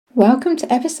Welcome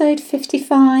to episode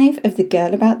 55 of the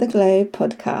Girl About the Globe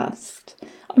podcast.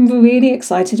 I'm really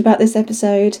excited about this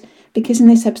episode because in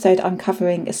this episode I'm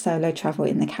covering a solo travel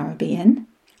in the Caribbean.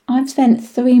 I've spent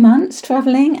 3 months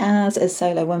travelling as a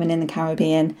solo woman in the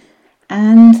Caribbean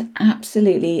and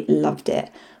absolutely loved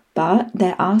it. But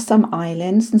there are some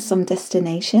islands and some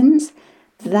destinations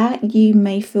that you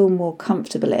may feel more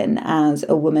comfortable in as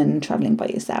a woman travelling by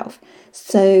yourself.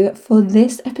 So for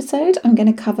this episode, I'm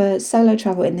going to cover solo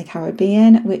travel in the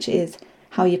Caribbean, which is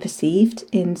how you're perceived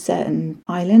in certain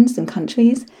islands and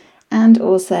countries, and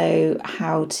also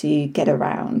how to get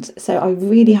around. So I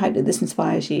really hope that this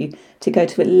inspires you to go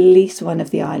to at least one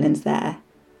of the islands there.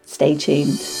 Stay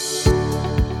tuned.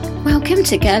 Welcome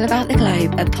to Girl About the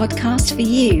Globe, a podcast for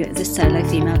you, the solo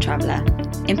female traveller,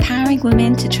 empowering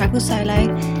women to travel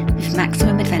solo with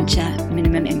maximum adventure,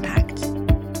 minimum impact.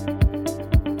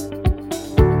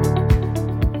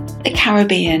 The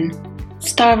Caribbean.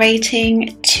 Star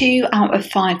rating 2 out of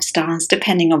 5 stars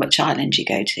depending on which island you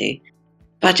go to.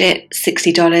 Budget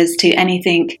 $60 to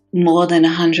anything more than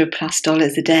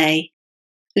 $100+ a day.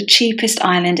 The cheapest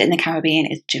island in the Caribbean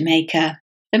is Jamaica.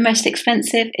 The most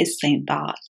expensive is St.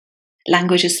 Barts.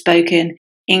 Languages spoken: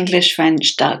 English,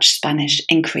 French, Dutch, Spanish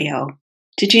and Creole.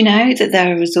 Did you know that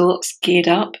there are resorts geared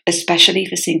up especially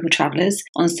for single travellers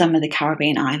on some of the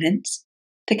Caribbean islands?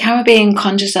 The Caribbean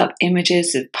conjures up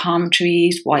images of palm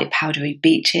trees, white powdery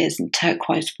beaches and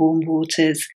turquoise warm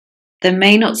waters. There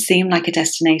may not seem like a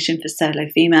destination for solo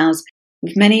females,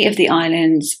 with many of the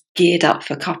islands geared up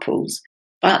for couples.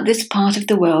 But this part of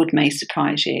the world may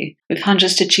surprise you. With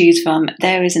hundreds to choose from,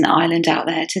 there is an island out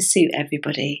there to suit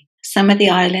everybody. Some of the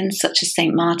islands, such as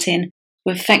St. Martin,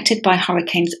 were affected by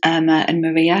Hurricanes Irma and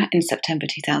Maria in September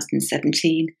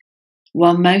 2017.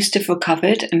 While most have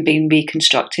recovered and been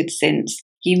reconstructed since,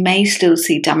 you may still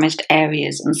see damaged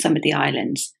areas on some of the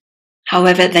islands.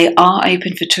 However, they are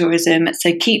open for tourism,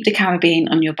 so keep the Caribbean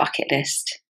on your bucket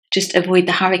list. Just avoid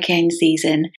the hurricane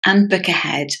season and book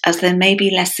ahead, as there may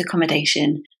be less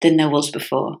accommodation than there was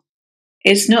before.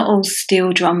 It's not all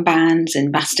steel drum bands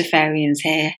and Rastafarians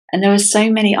here, and there are so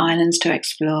many islands to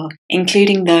explore,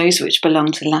 including those which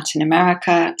belong to Latin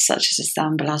America, such as the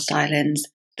San Blas Islands,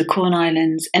 the Corn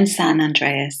Islands, and San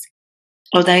Andreas.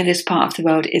 Although this part of the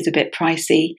world is a bit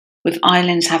pricey, with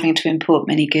islands having to import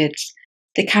many goods,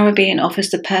 the Caribbean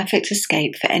offers the perfect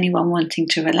escape for anyone wanting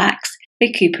to relax,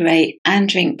 recuperate, and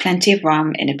drink plenty of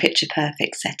rum in a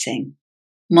picture-perfect setting.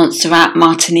 Montserrat,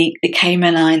 Martinique, the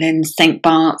Cayman Islands, St.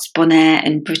 Barts, Bonaire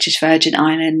and British Virgin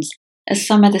Islands are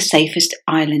some of the safest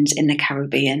islands in the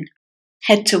Caribbean.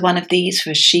 Head to one of these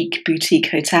for a chic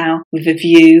boutique hotel with a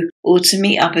view, or to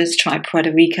meet others, try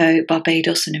Puerto Rico,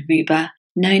 Barbados and Aruba,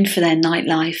 known for their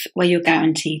nightlife where you're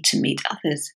guaranteed to meet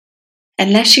others.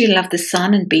 Unless you love the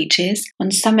sun and beaches, on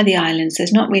some of the islands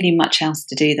there's not really much else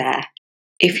to do there.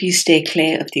 If you steer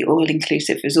clear of the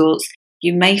all-inclusive resorts,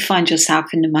 you may find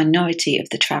yourself in the minority of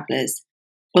the travellers.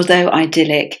 Although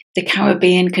idyllic, the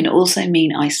Caribbean can also mean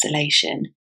isolation,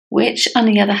 which, on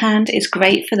the other hand, is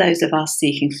great for those of us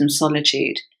seeking some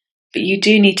solitude. But you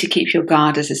do need to keep your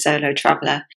guard as a solo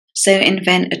traveller, so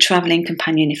invent a travelling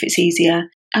companion if it's easier,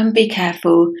 and be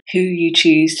careful who you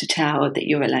choose to tell that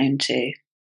you're alone to.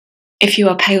 If you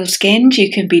are pale-skinned,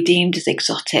 you can be deemed as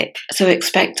exotic, so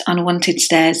expect unwanted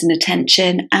stares and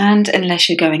attention, and unless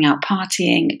you're going out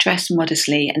partying, dress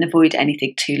modestly and avoid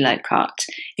anything too low-cut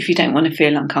if you don't want to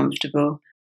feel uncomfortable.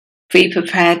 Be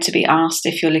prepared to be asked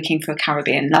if you're looking for a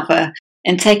Caribbean lover,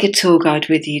 and take a tour guide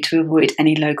with you to avoid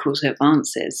any locals'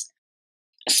 advances.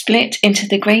 Split into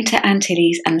the Greater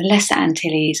Antilles and the Lesser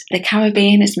Antilles, the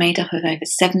Caribbean is made up of over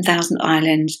 7,000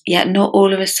 islands, yet not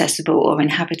all are accessible or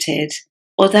inhabited.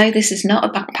 Although this is not a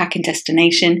backpacking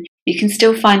destination, you can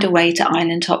still find a way to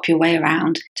island hop your way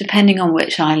around, depending on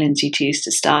which islands you choose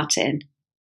to start in.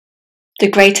 The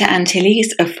Greater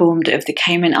Antilles are formed of the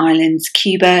Cayman Islands,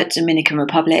 Cuba, Dominican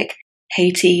Republic,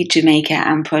 Haiti, Jamaica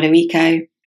and Puerto Rico.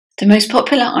 The most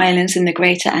popular islands in the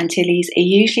Greater Antilles are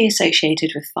usually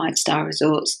associated with 5-star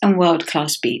resorts and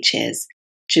world-class beaches.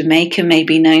 Jamaica may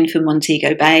be known for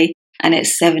Montego Bay and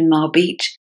its 7-mile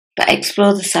beach, but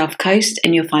explore the south coast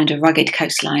and you'll find a rugged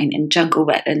coastline and jungle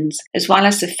wetlands, as well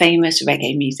as the famous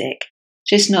reggae music.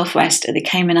 Just northwest are the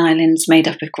Cayman Islands, made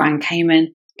up of Grand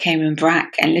Cayman, Cayman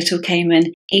Brac and Little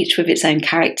Cayman, each with its own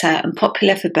character and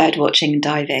popular for birdwatching and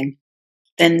diving.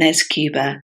 Then there's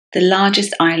Cuba, the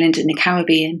largest island in the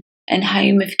Caribbean and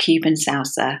home of Cuban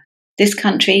salsa. This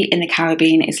country in the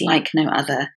Caribbean is like no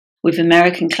other, with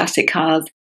American classic cars,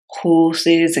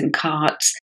 horses and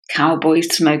carts, cowboys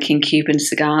smoking Cuban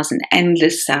cigars and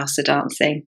endless salsa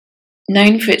dancing.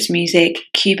 Known for its music,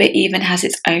 Cuba even has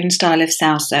its own style of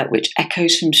salsa which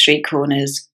echoes from street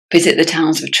corners. Visit the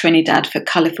towns of Trinidad for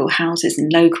colourful houses and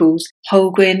locals,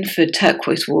 Holguin for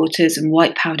turquoise waters and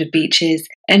white powder beaches,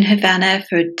 and Havana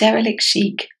for a derelict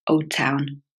chic old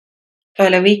town.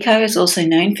 Puerto Rico is also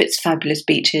known for its fabulous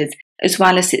beaches, as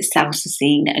well as its salsa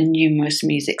scene and numerous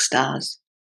music stars.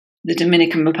 The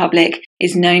Dominican Republic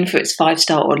is known for its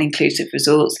 5-star all-inclusive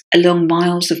resorts along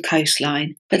miles of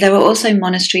coastline, but there are also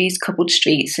monasteries, cobbled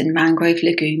streets and mangrove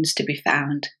lagoons to be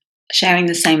found. Sharing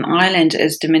the same island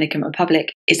as Dominican Republic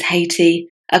is Haiti,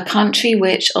 a country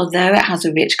which, although it has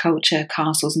a rich culture,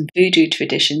 castles and voodoo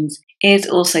traditions, is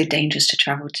also dangerous to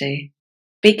travel to.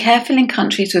 Be careful in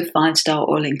countries with 5-star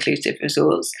all-inclusive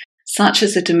resorts, such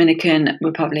as the Dominican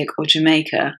Republic or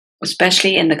Jamaica,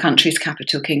 especially in the country's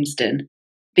capital, Kingston.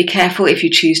 Be careful if you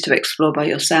choose to explore by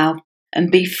yourself,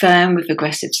 and be firm with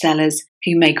aggressive sellers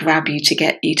who may grab you to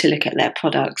get you to look at their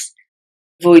products.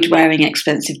 Avoid wearing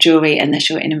expensive jewellery unless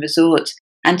you're in a resort,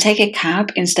 and take a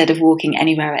cab instead of walking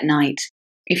anywhere at night.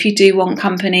 If you do want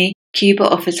company, Cuba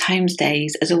offers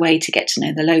homestays as a way to get to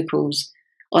know the locals.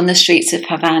 On the streets of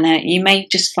Havana, you may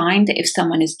just find that if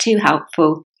someone is too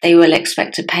helpful, they will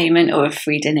expect a payment or a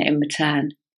free dinner in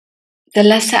return. The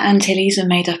Lesser Antilles are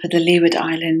made up of the Leeward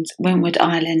Islands, Windward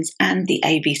Islands, and the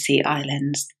ABC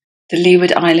Islands. The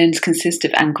Leeward Islands consist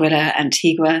of Anguilla,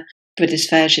 Antigua, British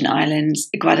Virgin Islands,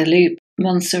 Guadeloupe,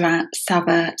 Montserrat,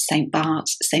 Saba, St.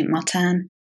 Barts, St. Martin,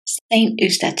 St.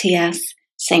 Eustatius,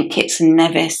 St. Kitts and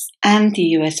Nevis, and the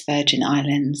US Virgin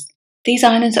Islands. These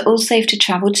islands are all safe to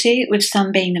travel to, with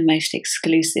some being the most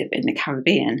exclusive in the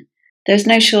Caribbean. There's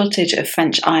no shortage of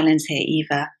French islands here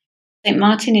either. St.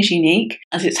 Martin is unique,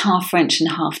 as it's half French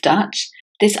and half Dutch.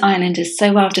 This island is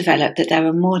so well developed that there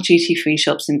are more duty-free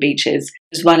shops and beaches,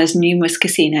 as well as numerous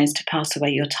casinos to pass away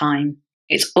your time.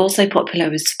 It's also popular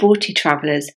with sporty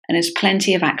travellers and has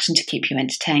plenty of action to keep you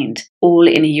entertained, all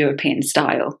in a European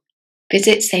style.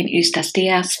 Visit St.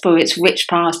 Eustatius for its rich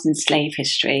past and slave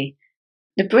history.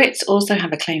 The Brits also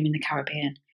have a claim in the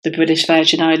Caribbean. The British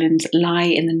Virgin Islands lie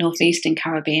in the northeastern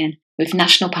Caribbean, with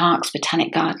national parks,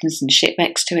 botanic gardens and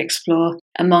shipwrecks to explore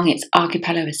among its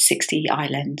archipelago of 60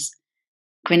 islands.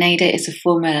 Grenada is a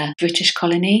former British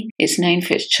colony. It's known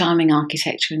for its charming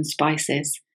architecture and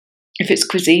spices. If it's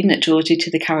cuisine that draws you to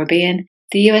the Caribbean,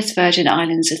 the US Virgin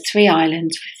Islands are 3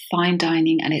 islands with fine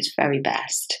dining at its very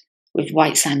best. With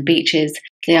white sand beaches,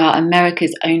 they are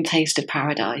America's own taste of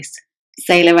paradise.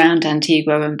 Sail around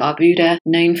Antigua and Barbuda,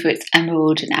 known for its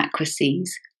emerald and aqua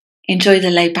seas. Enjoy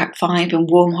the laid-back vibe and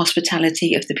warm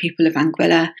hospitality of the people of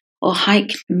Anguilla, or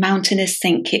hike mountainous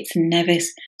St. Kitts and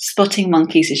Nevis, spotting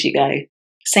monkeys as you go.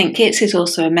 St. Kitts is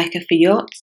also a mecca for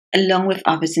yachts, along with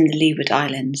others in the Leeward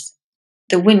Islands.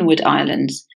 The Windward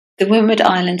Islands. The Windward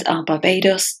Islands are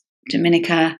Barbados,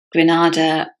 Dominica,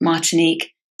 Grenada,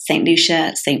 Martinique, St.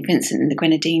 Lucia, St. Vincent and the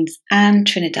Grenadines, and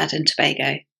Trinidad and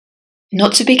Tobago.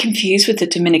 Not to be confused with the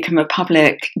Dominican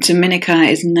Republic, Dominica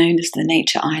is known as the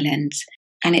Nature Islands,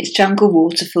 and its jungle,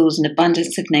 waterfalls and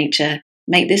abundance of nature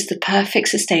make this the perfect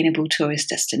sustainable tourist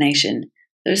destination.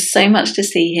 There is so much to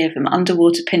see here, from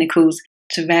underwater pinnacles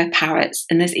to rare parrots,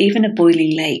 and there's even a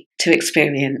boiling lake to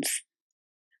experience.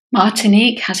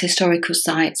 Martinique has historical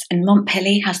sites, and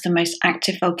Montpellier has the most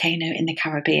active volcano in the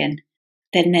Caribbean.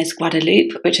 Then there's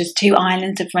Guadeloupe, which has 2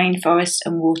 islands of rainforests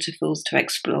and waterfalls to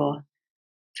explore.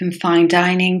 From fine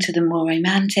dining to the more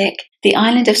romantic, the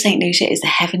island of St. Lucia is a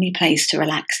heavenly place to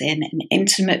relax in, an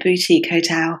intimate boutique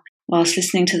hotel, whilst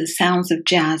listening to the sounds of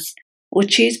jazz, or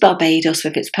choose Barbados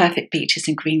with its perfect beaches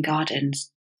and green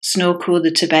gardens. Snorkel the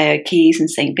Tobago Keys and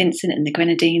St. Vincent and the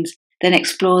Grenadines, then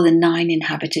explore the 9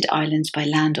 inhabited islands by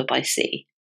land or by sea.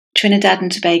 Trinidad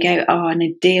and Tobago are an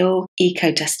ideal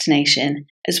eco-destination,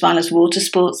 as well as water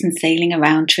sports and sailing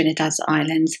around Trinidad's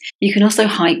islands. You can also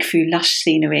hike through lush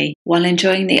scenery while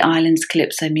enjoying the island's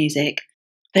calypso music.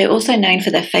 They're also known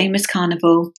for their famous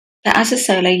carnival, but as a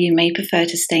solo you may prefer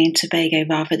to stay in Tobago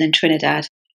rather than Trinidad.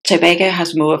 Tobago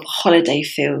has more of a holiday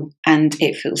feel, and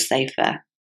it feels safer.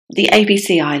 The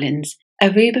ABC Islands.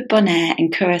 Aruba, Bonaire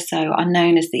and Curacao are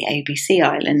known as the ABC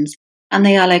Islands, and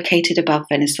they are located above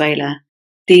Venezuela.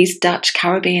 These Dutch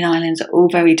Caribbean islands are all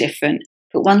very different,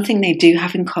 but one thing they do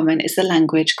have in common is the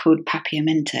language called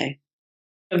Papiamento.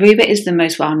 Aruba is the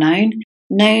most well-known.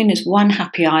 Known as one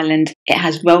happy island, it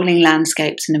has rolling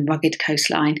landscapes and a rugged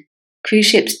coastline. Cruise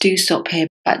ships do stop here,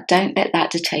 but don't let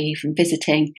that deter you from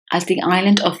visiting, as the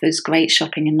island offers great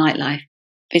shopping and nightlife.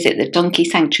 Visit the Donkey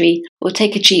Sanctuary or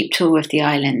take a jeep tour of the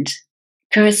island.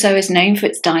 Curacao is known for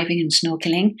its diving and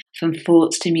snorkeling, from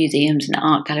forts to museums and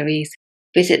art galleries.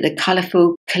 visit the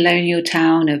colourful colonial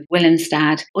town of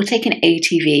Willemstad, or take an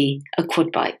ATV, a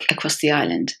quad bike, across the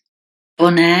island.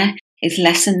 Bonaire is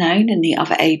lesser known than the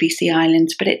other ABC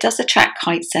islands, but it does attract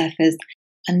kite surfers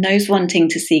and those wanting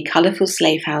to see colourful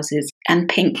slave houses and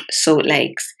pink salt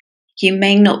lakes. You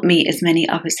may not meet as many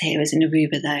others here as in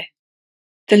Aruba though.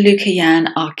 The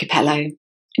Lucayan Archipelago.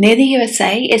 Near the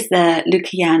USA is the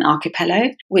Lucayan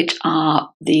Archipelago, which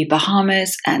are the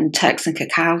Bahamas and Turks and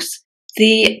Caicos.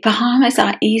 The Bahamas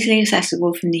are easily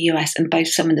accessible from the US and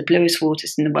boast some of the bluest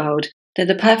waters in the world. They're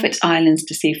the perfect islands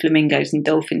to see flamingos and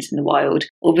dolphins in the wild,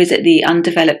 or visit the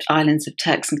undeveloped islands of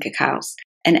Turks and Caicos,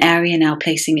 an area now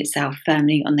placing itself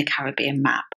firmly on the Caribbean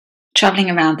map. Travelling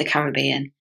around the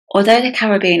Caribbean. Although the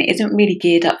Caribbean isn't really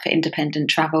geared up for independent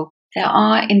travel, there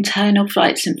are internal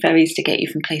flights and ferries to get you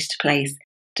from place to place,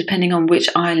 depending on which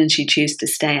islands you choose to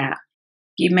stay at.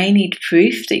 You may need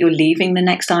proof that you're leaving the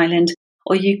next island,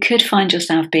 or you could find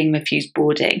yourself being refused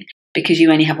boarding because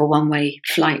you only have a one-way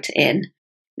flight in.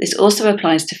 This also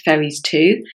applies to ferries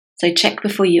too, so check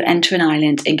before you enter an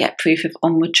island and get proof of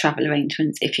onward travel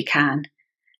arrangements if you can.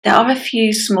 There are a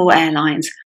few small airlines,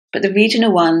 but the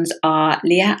regional ones are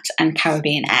Liat and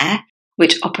Caribbean Air,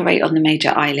 which operate on the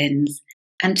major islands.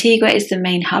 Antigua is the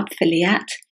main hub for Liat.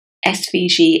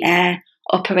 SVG Air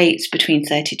operates between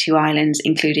 32 islands,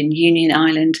 including Union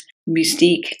Island,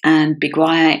 Mustique and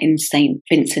Biguaya in St.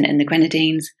 Vincent and the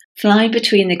Grenadines. Fly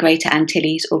between the Greater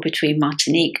Antilles or between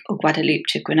Martinique or Guadeloupe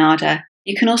to Grenada.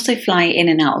 You can also fly in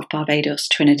and out of Barbados,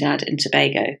 Trinidad and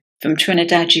Tobago. From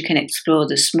Trinidad, you can explore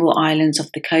the small islands off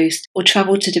the coast or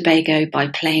travel to Tobago by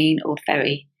plane or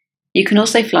ferry. You can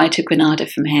also fly to Grenada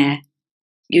from here.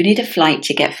 You need a flight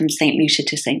to get from St. Lucia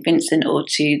to St. Vincent or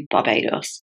to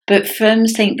Barbados. But from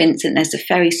St. Vincent, there's a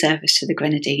ferry service to the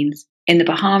Grenadines. In the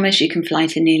Bahamas, you can fly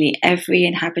to nearly every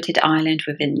inhabited island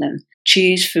within them.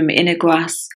 Choose from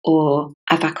Inaguas or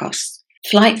Abacos.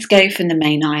 Flights go from the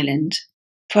main island.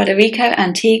 Puerto Rico,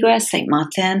 Antigua, St.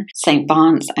 Martin, St.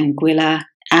 Barnes, Anguilla,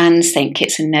 and St.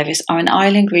 Kitts and Nevis are an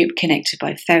island group connected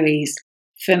by ferries.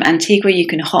 From Antigua, you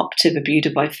can hop to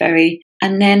Barbuda by ferry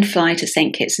and then fly to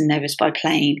St. Kitts and Nevis by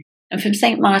plane. And from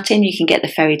St. Martin, you can get the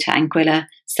ferry to Anguilla,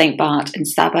 St. Bart and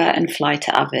Saba and fly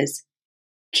to others.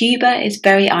 Cuba is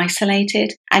very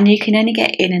isolated and you can only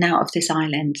get in and out of this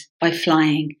island by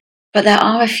flying, but there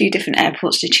are a few different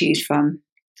airports to choose from.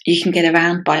 You can get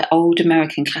around by old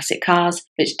American classic cars,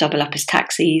 which double up as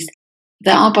taxis.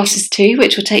 There are buses too,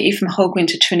 which will take you from Holguin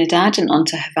to Trinidad and on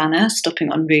to Havana, stopping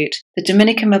en route. The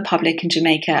Dominican Republic and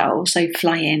Jamaica are also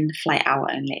fly-in,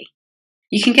 fly-out only.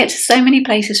 You can get to so many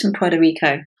places from Puerto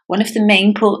Rico, one of the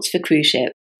main ports for cruise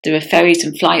ships. There are ferries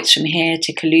and flights from here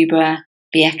to Culebra,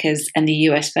 Vieques and the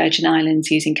US Virgin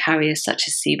Islands using carriers such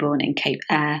as Seabourn and Cape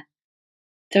Air.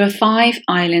 There are 5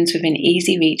 islands within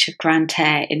easy reach of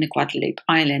Grande-Terre in the Guadeloupe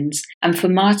Islands, and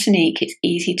from Martinique it's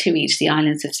easy to reach the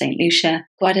islands of St. Lucia,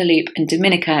 Guadeloupe and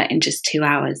Dominica in just 2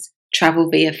 hours. Travel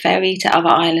via ferry to other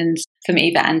islands from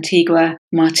either Antigua,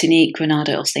 Martinique,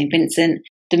 Grenada or St. Vincent,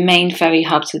 the main ferry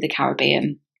hubs of the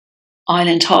Caribbean.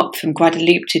 Island hop from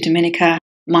Guadeloupe to Dominica,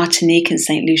 Martinique and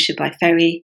St. Lucia by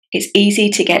ferry. It's easy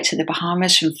to get to the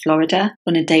Bahamas from Florida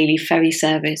on a daily ferry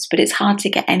service, but it's hard to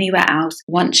get anywhere else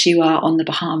once you are on the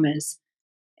Bahamas.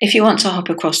 If you want to hop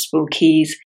across small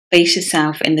keys, base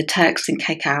yourself in the Turks and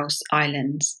Caicos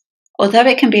Islands. Although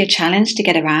it can be a challenge to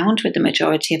get around with the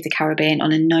majority of the Caribbean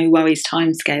on a no-worries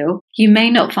timescale, you may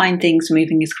not find things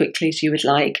moving as quickly as you would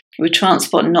like, with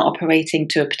transport not operating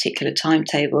to a particular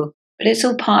timetable. But it's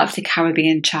all part of the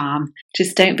Caribbean charm.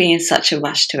 Just don't be in such a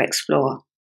rush to explore.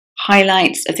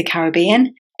 Highlights of the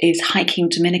Caribbean is hiking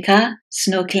Dominica,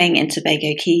 snorkeling in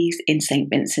Tobago Keys in St.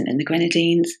 Vincent and the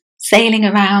Grenadines, sailing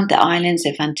around the islands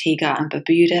of Antigua and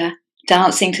Barbuda,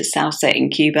 dancing to salsa in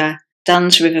Cuba,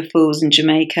 Dunn's River Falls in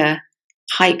Jamaica,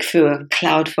 hike through a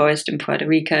cloud forest in Puerto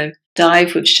Rico,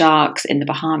 dive with sharks in the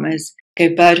Bahamas, go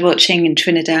birdwatching in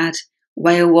Trinidad,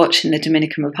 whale watch in the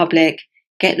Dominican Republic,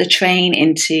 get the train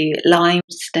into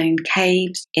Limestone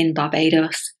Caves in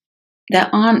Barbados. There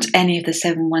aren't any of the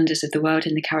 7 wonders of the world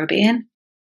in the Caribbean.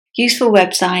 Useful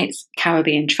websites,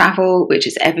 Caribbean Travel, which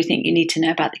is everything you need to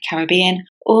know about the Caribbean,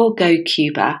 or Go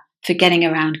Cuba for getting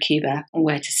around Cuba and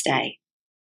where to stay.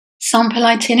 Sample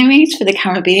itineraries for the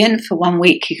Caribbean. For 1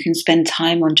 week, you can spend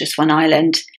time on just one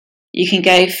island. You can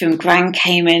go from Grand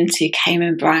Cayman to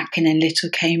Cayman Brac and then Little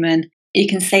Cayman. You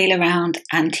can sail around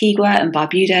Antigua and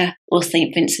Barbuda or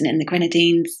St. Vincent and the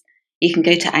Grenadines. You can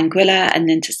go to Anguilla and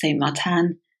then to St.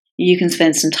 Martin. You can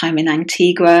spend some time in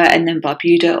Antigua and then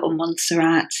Barbuda or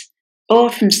Montserrat. Or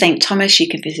from St Thomas, you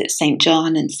can visit St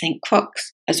John and St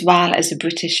Crux, as well as the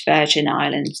British Virgin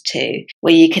Islands too,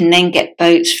 where you can then get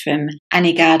boats from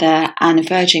Anegada and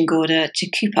Virgin Gorda to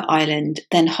Cooper Island,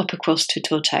 then hop across to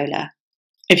Tortola.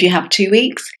 If you have 2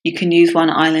 weeks, you can use one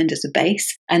island as a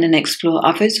base and then explore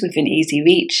others within easy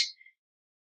reach.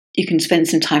 You can spend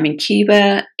some time in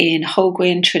Cuba, in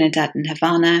Holguin, Trinidad and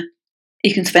Havana.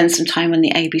 You can spend some time on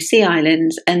the ABC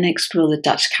Islands and explore the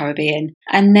Dutch Caribbean,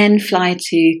 and then fly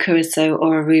to Curacao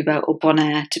or Aruba or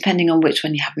Bonaire, depending on which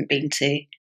one you haven't been to.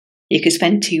 You could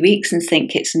spend 2 weeks in St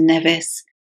Kitts and Nevis,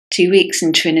 2 weeks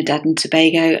in Trinidad and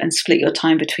Tobago, and split your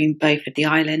time between both of the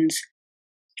islands.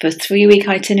 For a 3-week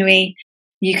itinerary,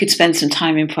 you could spend some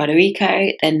time in Puerto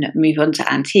Rico, then move on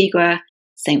to Antigua,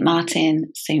 St Martin,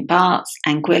 St Bart's,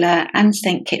 Anguilla, and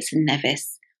St Kitts and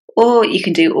Nevis. Or you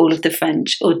can do all of the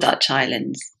French or Dutch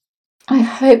islands. I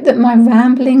hope that my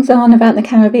ramblings on about the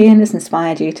Caribbean has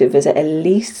inspired you to visit at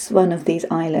least one of these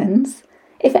islands.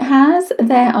 If it has,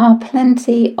 there are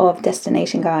plenty of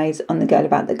destination guides on the Girl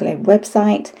About the Globe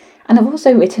website, and I've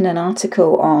also written an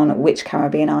article on which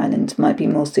Caribbean island might be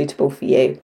more suitable for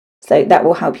you. So that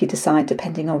will help you decide,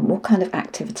 depending on what kind of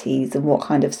activities and what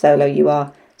kind of solo you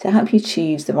are, to help you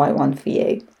choose the right one for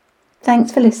you.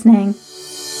 Thanks for listening.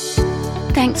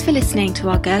 Thanks for listening to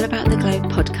our Girl About the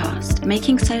Globe podcast,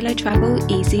 making solo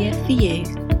travel easier for you.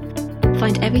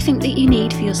 Find everything that you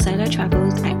need for your solo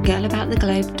travels at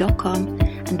girlabouttheglobe.com,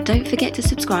 and don't forget to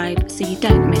subscribe so you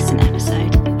don't miss an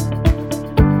episode.